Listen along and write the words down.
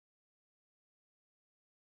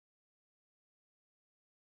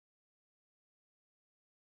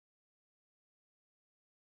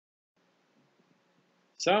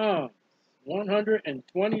Psalms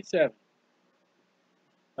 127.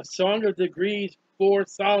 A song of degrees for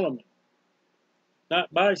Solomon.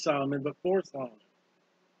 Not by Solomon, but for Solomon.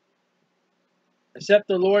 Except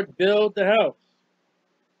the Lord build the house.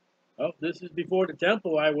 Well, this is before the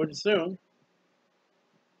temple, I would assume.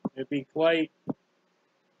 It'd be quite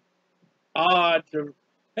odd to,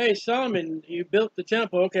 hey, Solomon, you built the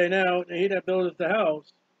temple. Okay, now he that buildeth the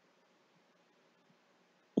house.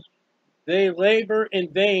 They labor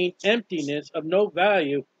in vain, emptiness of no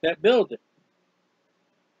value that build it.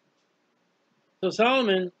 So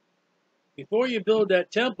Solomon, before you build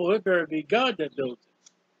that temple, it better be God that builds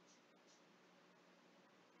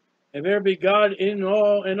it. It better be God in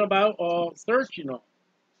all and about all, searching all.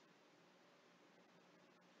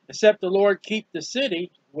 Except the Lord keep the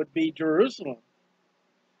city, would be Jerusalem.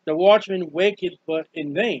 The watchman waketh but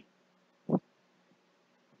in vain. The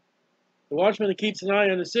watchman that keeps an eye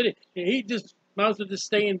on the city, he just might as well just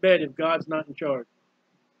stay in bed if God's not in charge.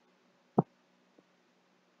 I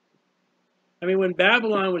mean, when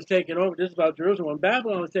Babylon was taken over, this is about Jerusalem, when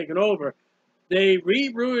Babylon was taken over, they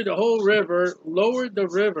rerouted the whole river, lowered the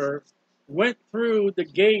river, went through the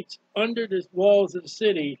gates under the walls of the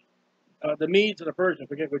city, the Medes and the Persians,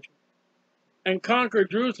 forget which, and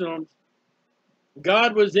conquered Jerusalem.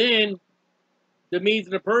 God was in the Medes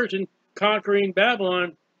and the Persians conquering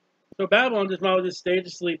Babylon. So Babylon just stayed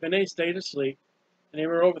asleep, and they stayed asleep, and they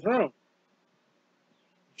were overthrown.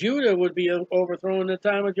 Judah would be overthrown in the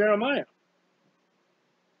time of Jeremiah.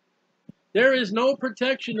 There is no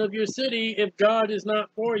protection of your city if God is not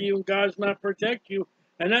for you and God does not protect you.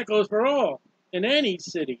 And that goes for all, in any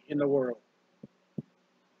city in the world.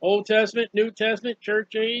 Old Testament, New Testament,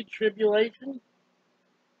 church age, tribulation.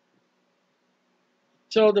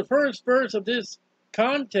 So the first verse of this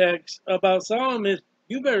context about Solomon is,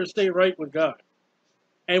 you better stay right with God.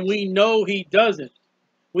 And we know he doesn't.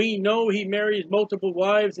 We know he marries multiple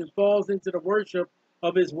wives and falls into the worship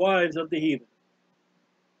of his wives of the heathen.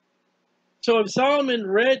 So if Solomon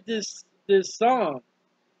read this psalm,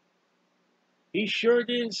 he sure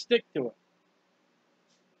didn't stick to it.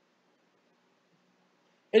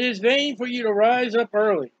 It is vain for you to rise up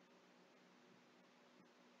early,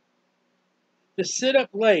 to sit up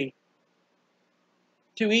late,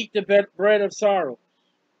 to eat the bread of sorrows.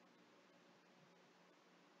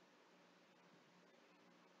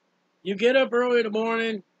 You get up early in the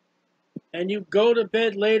morning and you go to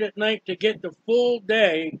bed late at night to get the full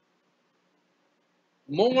day,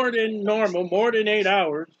 more than normal, more than 8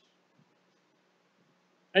 hours,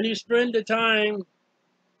 and you spend the time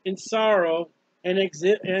in sorrow and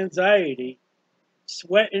anxiety,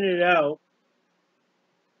 sweating it out.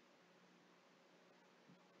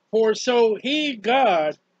 For so he,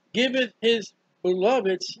 God, giveth his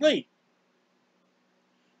beloved sleep.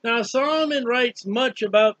 Now Solomon writes much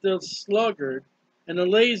about the sluggard and the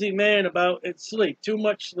lazy man about its sleep, too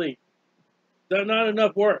much sleep, not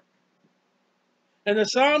enough work. And the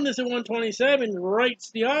psalmist in 127 writes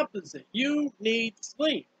the opposite. You need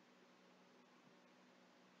sleep.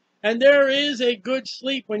 And there is a good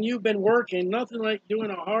sleep when you've been working. Nothing like doing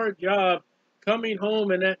a hard job, coming home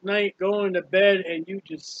and at night going to bed and you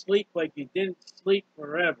just sleep like you didn't sleep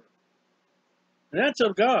forever. And that's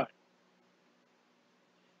of God.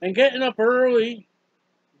 And getting up early,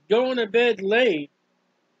 going to bed late,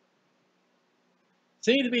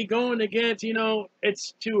 seems to be going against,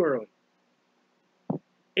 it's too early.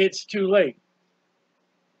 It's too late.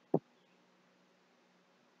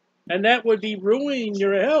 And that would be ruining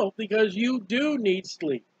your health because you do need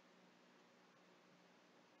sleep.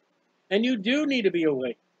 And you do need to be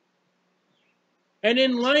awake. And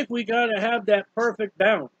in life, we got to have that perfect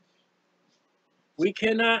balance. We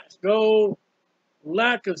cannot go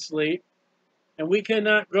lack of sleep, and we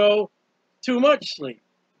cannot go too much sleep.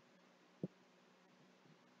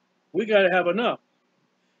 We got to have enough.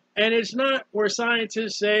 And it's not where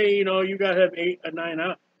scientists say, you got to have 8 or 9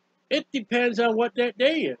 hours. It depends on what that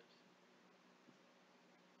day is.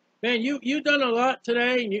 Man, you done a lot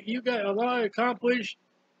today, and you got a lot accomplished,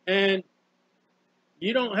 and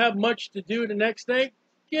you don't have much to do the next day,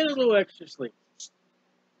 get a little extra sleep.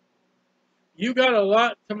 You got a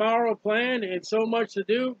lot tomorrow planned and so much to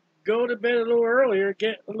do, go to bed a little earlier,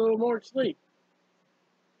 get a little more sleep.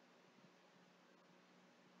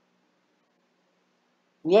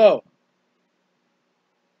 Low.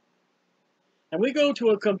 And we go to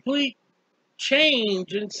a complete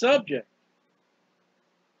change in subject.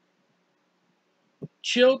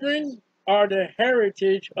 Children are the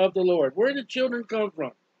heritage of the Lord. Where do children come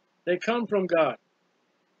from? They come from God.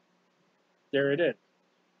 There it is.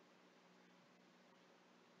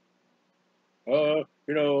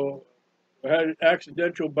 or had an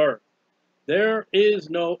accidental birth. There is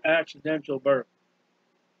no accidental birth.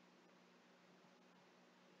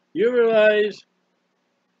 You realize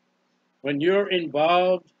when you're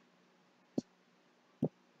involved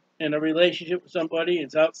in a relationship with somebody,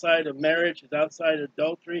 it's outside of marriage, it's outside of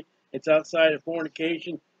adultery, it's outside of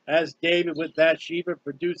fornication, as David with Bathsheba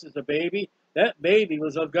produces a baby, that baby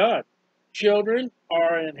was of God. Children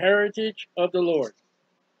are an heritage of the Lord.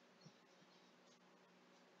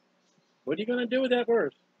 What are you going to do with that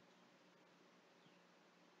verse?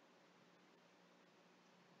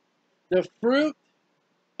 The fruit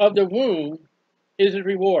of the womb is a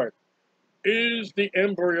reward. Is the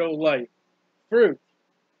embryo life? Fruit.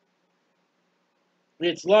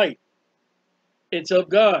 It's life. It's of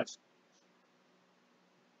God.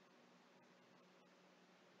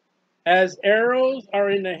 As arrows are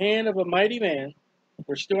in the hand of a mighty man,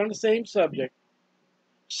 we're still on the same subject.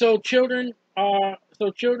 So children of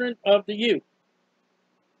the youth.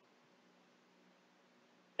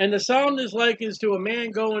 And the psalmist likens to a man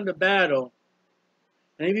going to battle,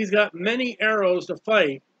 and if he's got many arrows to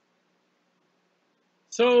fight,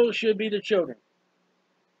 so should be the children.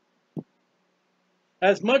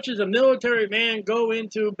 As much as a military man go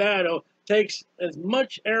into battle, takes as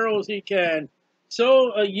much arrows he can,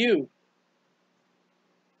 so a youth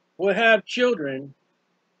will have children.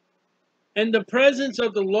 In the presence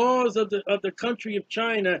of the laws of the country of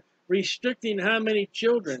China restricting how many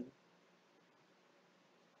children,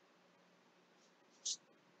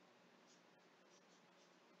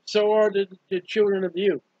 so are the children of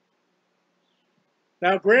youth.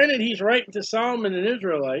 Now, granted, he's writing to Solomon, an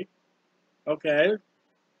Israelite. Okay.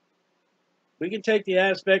 We can take the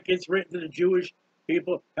aspect it's written to the Jewish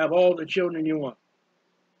people, have all the children you want.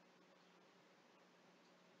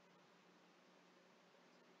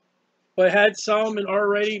 But had Solomon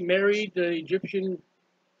already married the Egyptian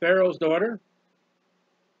Pharaoh's daughter?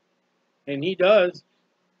 And he does.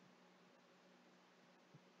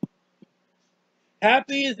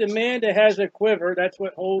 Happy is the man that has a quiver, that's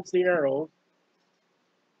what holds the arrows,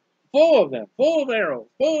 full of them, full of arrows,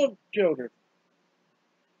 full of children.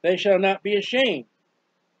 They shall not be ashamed,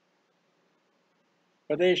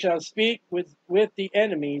 but they shall speak with the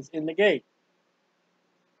enemies in the gate.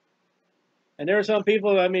 And there are some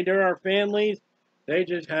people, there are families, they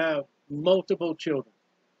just have multiple children.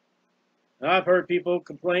 And I've heard people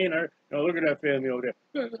complain, look at that family over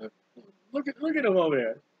there. Look at them over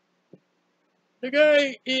there. The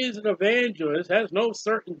guy is an evangelist, has no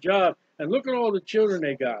certain job, and look at all the children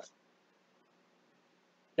they got.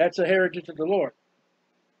 That's a heritage of the Lord.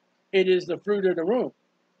 It is the fruit of the womb.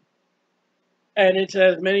 And it's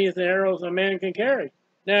as many as the arrows a man can carry.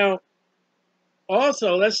 Now,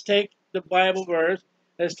 also, let's take the Bible verse,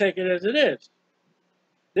 let's take it as it is.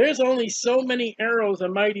 There's only so many arrows a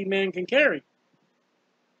mighty man can carry.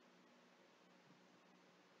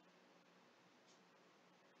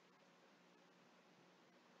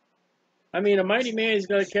 A mighty man, he's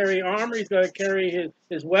got to carry armor, he's got to carry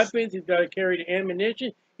his weapons, he's got to carry the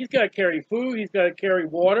ammunition, he's got to carry food, he's got to carry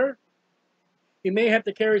water. He may have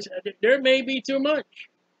to carry, there may be too much.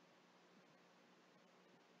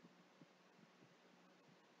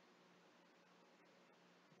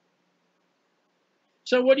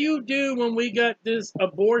 So what do you do when we got this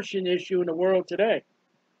abortion issue in the world today?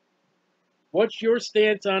 What's your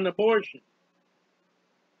stance on abortion?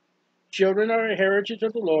 Children are a heritage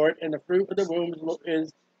of the Lord, and the fruit of the womb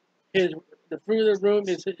is his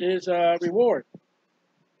reward.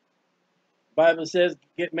 The Bible says,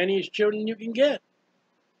 get many as children you can get.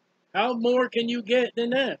 How more can you get than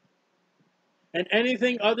that? And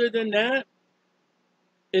anything other than that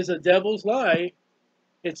is a devil's lie.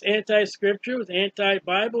 It's anti-scripture, it's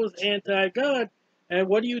anti-Bible, it's anti-God. And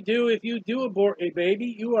what do you do if you do abort a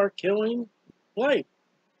baby? You are killing life.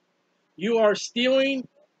 You are stealing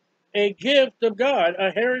a gift of God,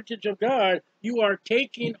 a heritage of God. You are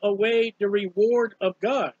taking away the reward of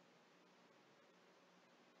God.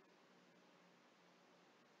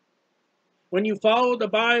 When you follow the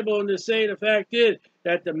Bible and to say the fact is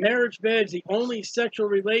that the marriage bed is the only sexual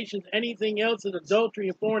relations, anything else is adultery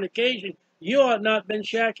and fornication, you ought not been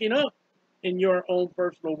shacking up in your own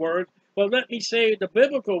personal words. But let me say the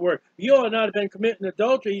biblical word. You ought not have been committing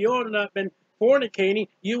adultery. You ought not have been fornicating.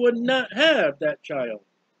 You would not have that child.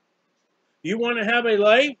 You want to have a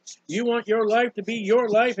life? You want your life to be your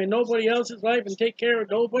life and nobody else's life and take care of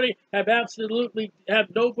nobody? Have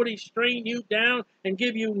nobody strain you down and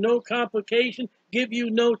give you no complication, give you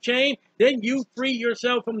no chain? Then you free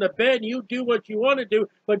yourself from the bed and you do what you want to do,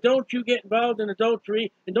 but don't you get involved in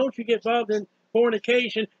adultery and don't you get involved in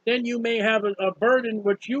fornication, then you may have a burden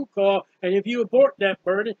which you call, and if you abort that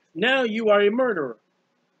burden, now you are a murderer.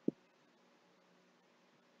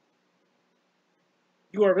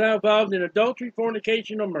 You are now involved in adultery,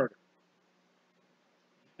 fornication, or murder.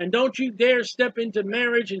 And don't you dare step into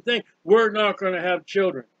marriage and think, we're not going to have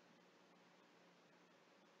children.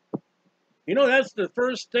 You know, that's the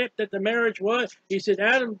first step that the marriage was. He said,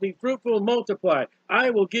 Adam, be fruitful and multiply. I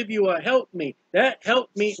will give you a helpmeet. That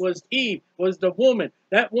helpmeet was Eve, was the woman.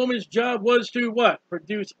 That woman's job was to what?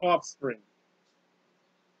 Produce offspring.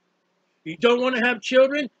 You don't want to have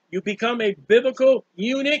children, you become a biblical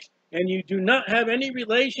eunuch, and you do not have any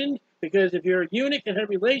relations, because if you're a eunuch and have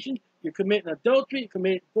relations, you're committing adultery, you're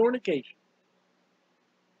committing fornication.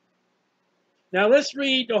 Now let's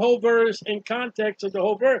read the whole verse in context of the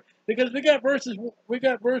whole verse, because we got verse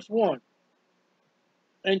 1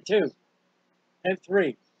 and 2 and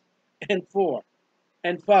 3 and 4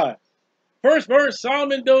 and 5. First verse,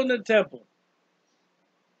 Solomon building the temple.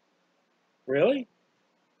 Really?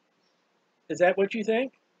 Is that what you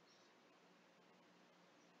think?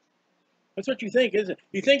 That's what you think, isn't it?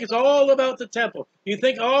 You think it's all about the temple. You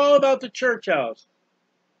think all about the church house.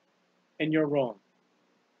 And you're wrong.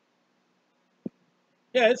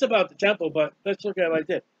 Yeah, it's about the temple, but let's look at it like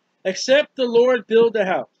this. Except the Lord build the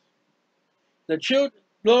house. The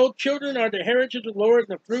children are the heritage of the Lord,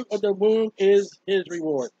 and the fruit of the womb is his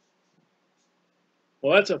reward.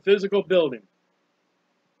 Well, that's a physical building.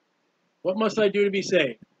 What must I do to be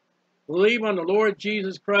saved? Believe on the Lord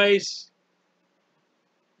Jesus Christ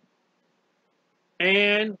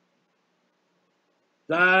and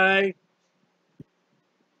thy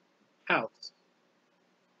house.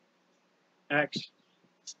 Acts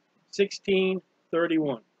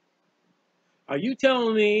 16:31. Are you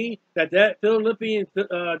telling me that Philippian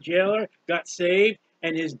jailer got saved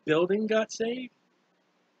and his building got saved?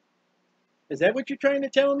 Is that what you're trying to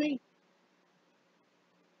tell me?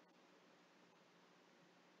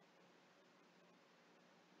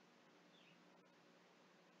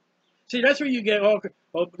 See, that's where you get all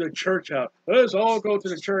the church house. Let's all go to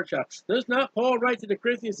the church house. Does not Paul write to the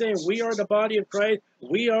Corinthians saying, we are the body of Christ,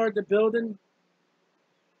 we are the building?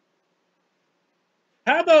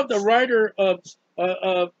 How about the writer of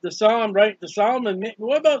the Psalm, right? The Solomon.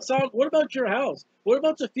 What about your house? What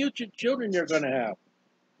about the future children you're going to have?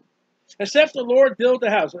 Except the Lord build the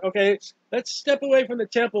house. Okay, let's step away from the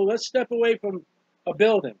temple. Let's step away from a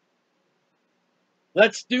building.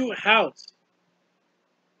 Let's do house.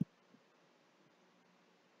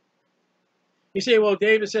 You say, well,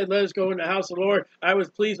 David said, let us go in the house of the Lord. I was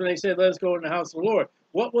pleased when they said, let us go in the house of the Lord.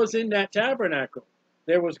 What was in that tabernacle?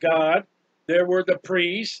 There was God. There were the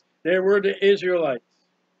priests. There were the Israelites.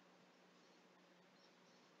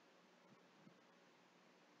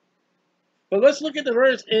 But let's look at the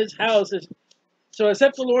verse, his house. So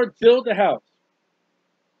except the Lord build the house.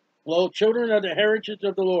 Lo, children are the heritage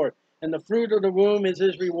of the Lord, and the fruit of the womb is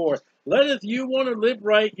his reward. If you want to live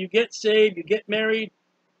right, you get saved, you get married.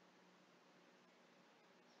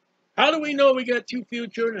 How do we know we got too few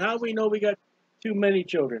children? How do we know we got too many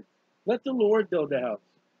children? Let the Lord build the house.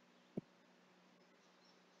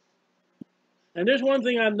 And there's one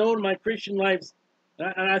thing I've known in my Christian life,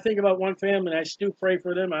 and I think about one family, and I still pray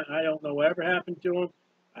for them. I don't know whatever happened to them.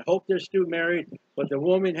 I hope they're still married, but the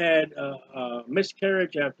woman had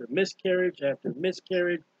miscarriage after miscarriage after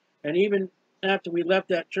miscarriage, and even after we left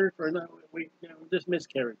that church, just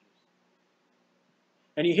miscarriages.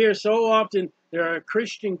 And you hear so often there are a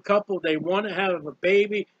Christian couple, they want to have a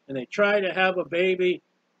baby, and they try to have a baby,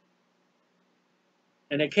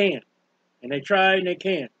 and they can't. And they try and they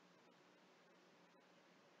can't.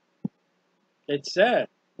 It's sad.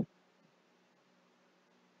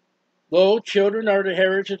 Lo, children are the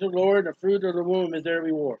heritage of the Lord, and the fruit of the womb is their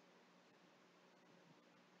reward.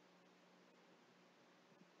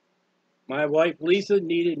 My wife, Lisa,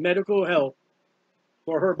 needed medical help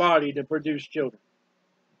for her body to produce children.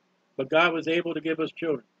 But God was able to give us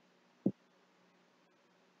children.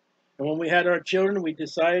 And when we had our children, we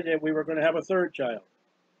decided that we were going to have a third child.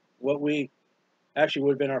 What we actually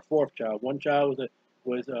would have been our fourth child. One child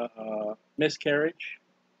was a miscarriage.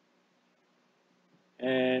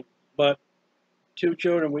 But two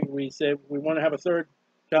children, we said we want to have a third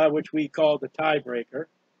child, which we called the tiebreaker.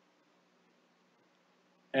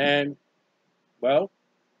 And, well,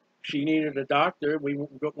 she needed a doctor. We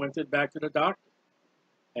went back to the doctor.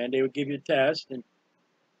 And they would give you a test. And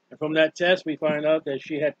from that test, we find out that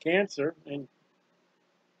she had cancer. And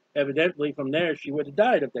evidently, from there, she would have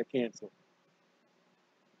died of that cancer.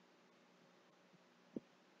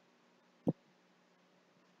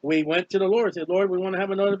 We went to the Lord and said, Lord, we want to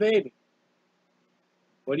have another baby.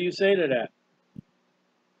 What do you say to that?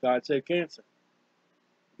 God said cancer.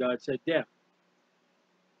 God said death.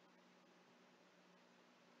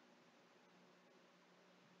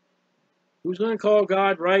 Who's going to call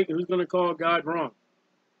God right? Who's going to call God wrong?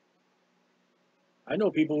 I know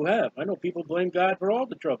people who have. I know people blame God for all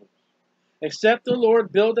the troubles. Except the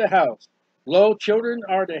Lord build a house. Lo, children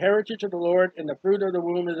are the heritage of the Lord, and the fruit of the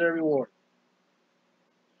womb is their reward.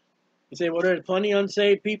 You say, well, there's plenty of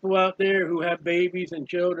unsaved people out there who have babies and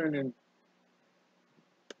children, and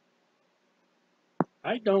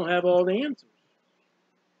I don't have all the answers.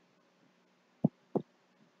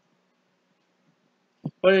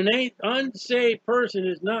 But an unsaved person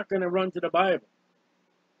is not going to run to the Bible.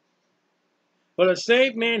 But a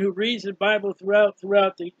saved man who reads the Bible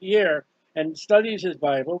throughout the year and studies his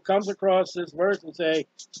Bible comes across this verse and say,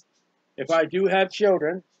 if I do have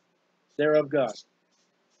children, they're of God.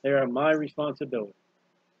 They are my responsibility.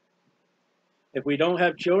 If we don't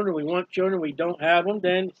have children, we want children, we don't have them,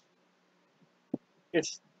 then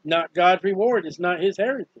it's not God's reward. It's not his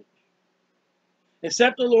heritage.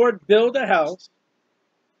 Except the Lord build a house.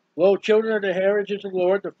 Lo, children are the heritage of the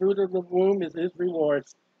Lord. The fruit of the womb is his reward.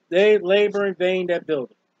 They labor in vain that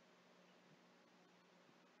build it.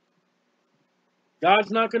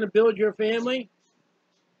 God's not going to build your family.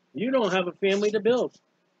 You don't have a family to build.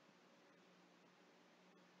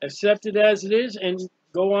 Accept it as it is and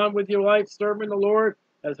go on with your life serving the Lord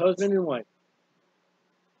as husband and wife.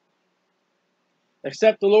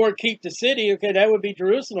 Except the Lord keep the city. Okay, that would be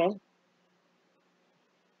Jerusalem.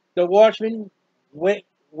 The watchman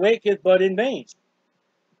waketh but in vain.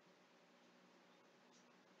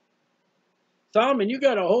 Solomon, you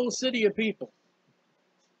got a whole city of people.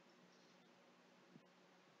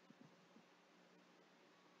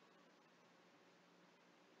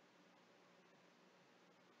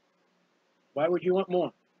 Why would you want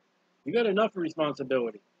more? You got enough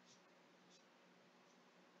responsibility.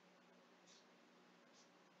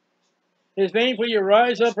 It is vain for you to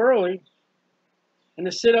rise up early and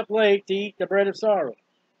to sit up late to eat the bread of sorrow.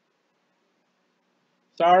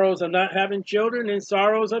 Sorrows of not having children and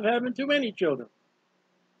sorrows of having too many children.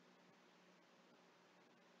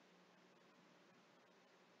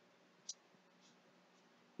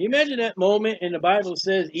 You imagine that moment, and the Bible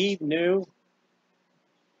says Eve knew.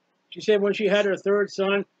 She said when she had her third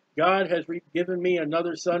son, God has given me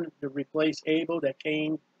another son to replace Abel that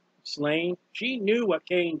Cain slain. She knew what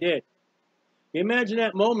Cain did. You imagine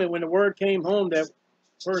that moment when the word came home that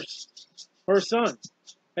her son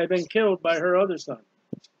had been killed by her other son.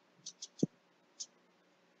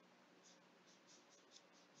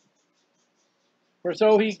 For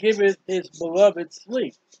so he giveth his beloved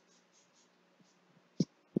sleep.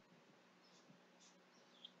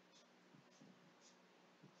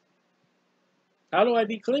 How do I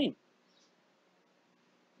be clean?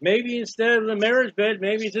 Maybe instead of the marriage bed,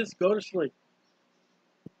 maybe just go to sleep.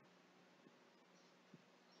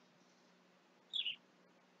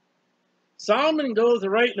 Solomon goes to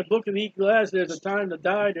write in the book of Ecclesiastes, there's a time to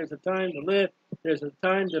die, there's a time to live, there's a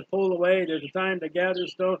time to pull away, there's a time to gather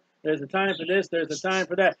stone, there's a time for this, there's a time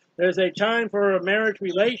for that. There's a time for a marriage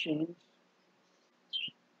relations.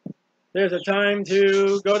 There's a time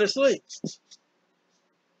to go to sleep.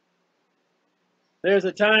 There's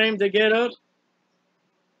a time to get up.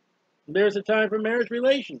 There's a time for marriage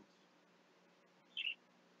relations.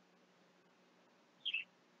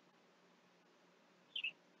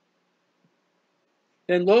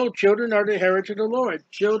 And lo, children are the heritage of the Lord.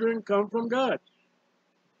 Children come from God.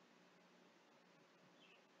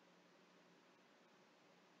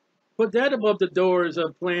 Put that above the doors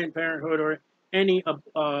of Planned Parenthood or any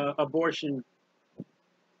abortion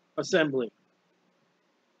assembly.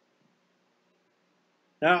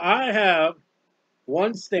 Now, I have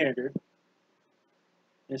one standard.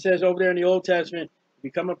 It says over there in the Old Testament,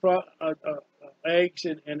 become eggs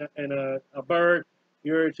and a bird,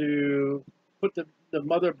 you're to put the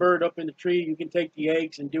mother bird up in the tree. You can take the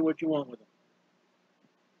eggs and do what you want with them.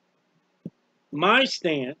 My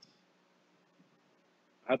stance,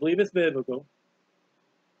 I believe it's biblical.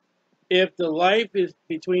 If the life is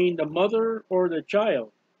between the mother or the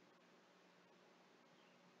child,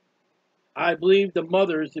 I believe the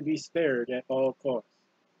mother is to be spared at all costs.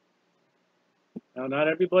 Now, not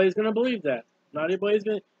everybody's going to believe that. Not everybody's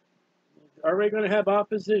going to, already going to have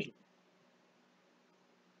opposition.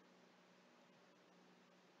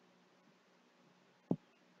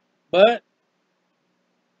 But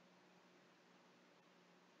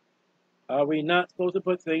are we not supposed to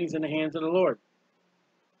put things in the hands of the Lord?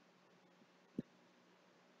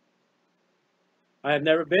 I have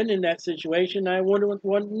never been in that situation. I wouldn't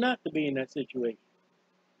want not to be in that situation.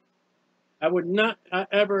 I would not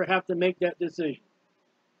ever have to make that decision.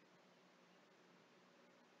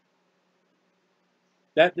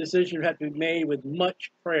 That decision had to be made with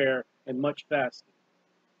much prayer and much fasting.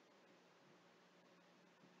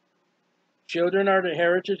 Children are the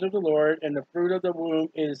heritage of the Lord, and the fruit of the womb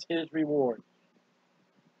is his reward.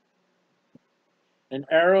 And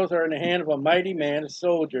arrows are in the hand of a mighty man, a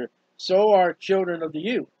soldier. So are children of the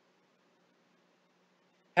youth.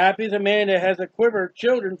 Happy is the man that has a quiver,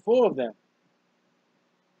 children full of them.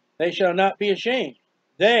 They shall not be ashamed.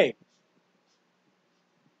 They,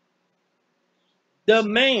 the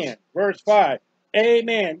man, verse 5.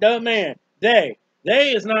 Amen, the man. They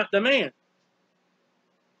is not the man.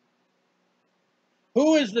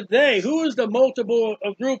 Who is the they? Who is the multiple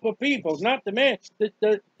group of people? Not the man,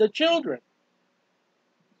 the children.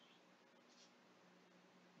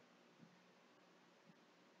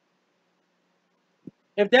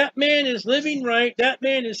 If that man is living right, that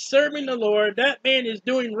man is serving the Lord, that man is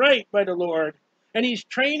doing right by the Lord, and he's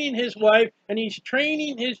training his wife, and he's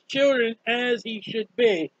training his children as he should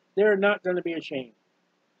be, they're not going to be ashamed.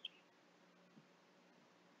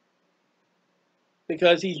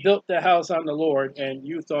 Because he's built the house on the Lord, and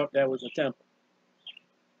you thought that was a temple.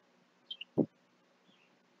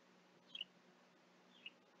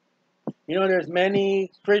 You know, there's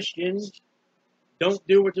many Christians don't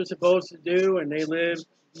do what they're supposed to do, and they live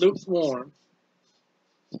lukewarm.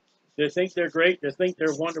 They think they're great. They think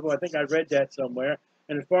they're wonderful. I think I read that somewhere.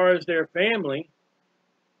 And as far as their family,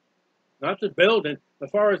 not the building,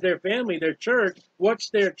 as far as their family, their church,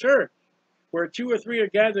 what's their church? Where 2 or 3 are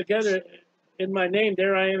gathered together in my name,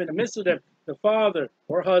 there I am in the midst of them. The father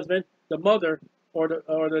or husband, the mother or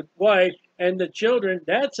the wife, and the children.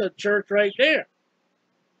 That's a church right there.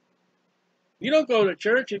 You don't go to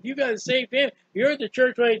church. If you got a saved family, you're at the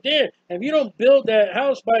church right there. And if you don't build that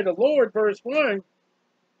house by the Lord, verse 1,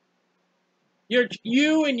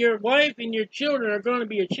 you and your wife and your children are going to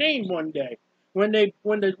be ashamed one day. When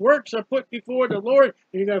the works are put before the Lord,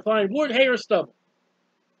 you're going to find wood, hay, or stubble.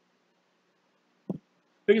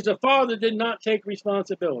 Because the father did not take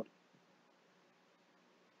responsibility.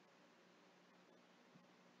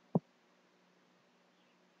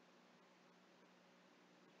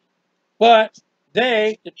 But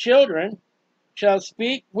they, the children, shall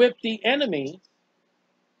speak with the enemies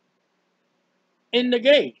in the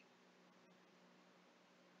gate.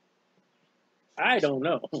 I don't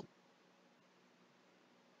know.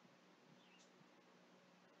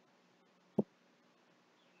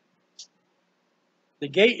 The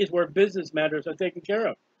gate is where business matters are taken care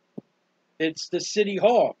of. It's the city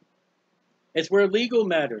hall. It's where legal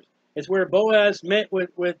matters. It's where Boaz met with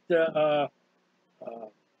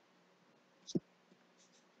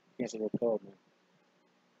can't think what it's called now.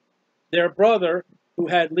 Their brother, who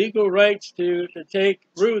had legal rights to take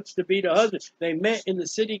Ruth to be the husband. They met in the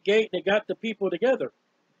city gate. They got the people together.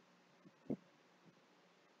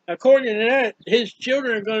 According to that, his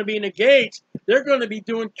children are going to be in the gates. They're going to be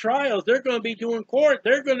doing trials. They're going to be doing court.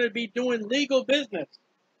 They're going to be doing legal business,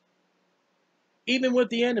 even with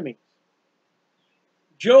the enemy.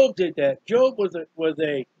 Job did that. Job was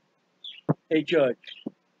a judge.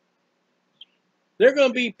 They're going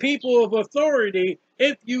to be people of authority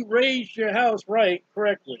if you raise your house right,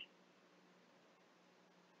 correctly.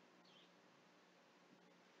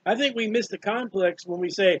 I think we miss the complex when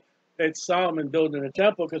we say it's Solomon building a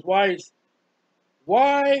temple, because why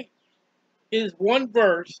is one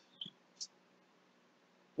verse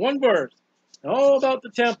all about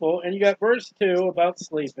the temple, and you got verse 2 about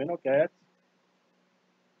sleeping, okay?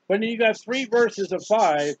 But then you got 3 verses of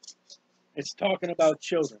 5, it's talking about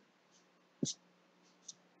children.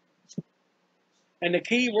 And the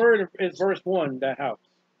key word is verse 1, the house.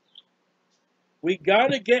 We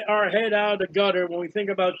got to get our head out of the gutter when we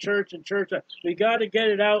think about church and church. We got to get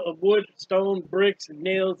it out of wood, stone, bricks, and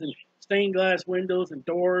nails, and stained glass windows, and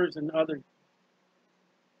doors, and other.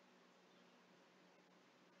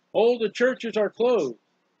 All the churches are closed.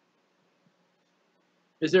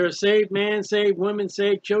 Is there a saved man, saved woman,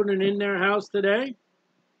 saved children in their house today?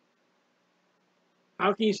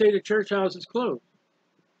 How can you say the church house is closed?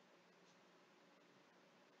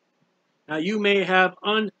 Now, you may have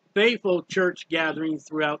unfaithful church gatherings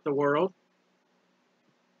throughout the world.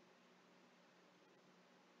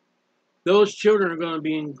 Those children are going to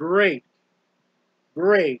be in great,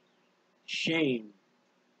 great shame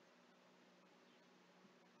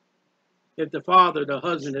if the father, the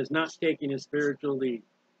husband, is not taking his spiritual lead.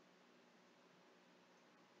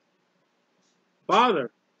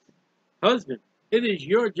 Father, husband, it is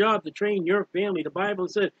your job to train your family. The Bible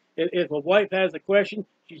says if a wife has a question,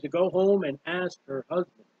 she's to go home and ask her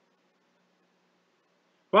husband.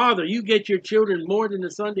 Father, you get your children more than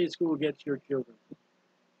the Sunday school gets your children.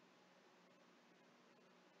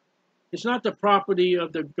 It's not the property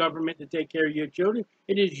of the government to take care of your children.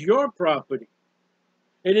 It is your property.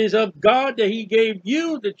 It is of God that he gave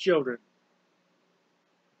you the children.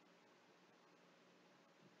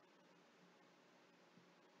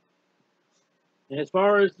 And as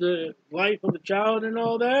far as the life of the child and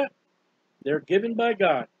all that, they're given by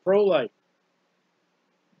God, pro-life.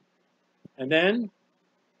 And then,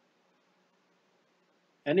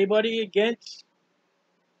 anybody against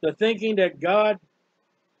the thinking that God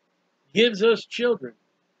gives us children?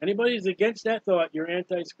 Anybody who's against that thought, you're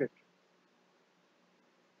anti-scripture.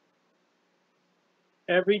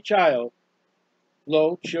 Every child,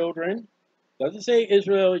 children, doesn't say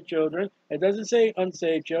Israeli children, it doesn't say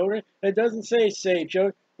unsaved children, it doesn't say saved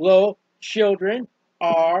children. Children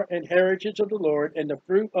are an heritage of the Lord, and the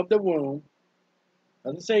fruit of the womb,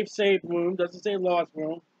 doesn't say saved womb, doesn't say lost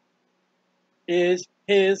womb, is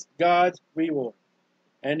God's reward.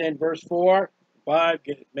 And then verse 4, 5,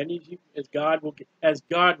 get as many as, as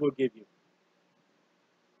God will give you.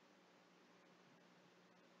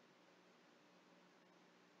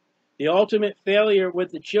 The ultimate failure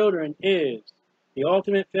with the children is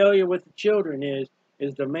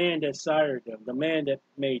the man that sired them, the man that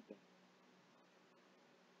made them.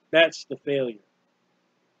 That's the failure.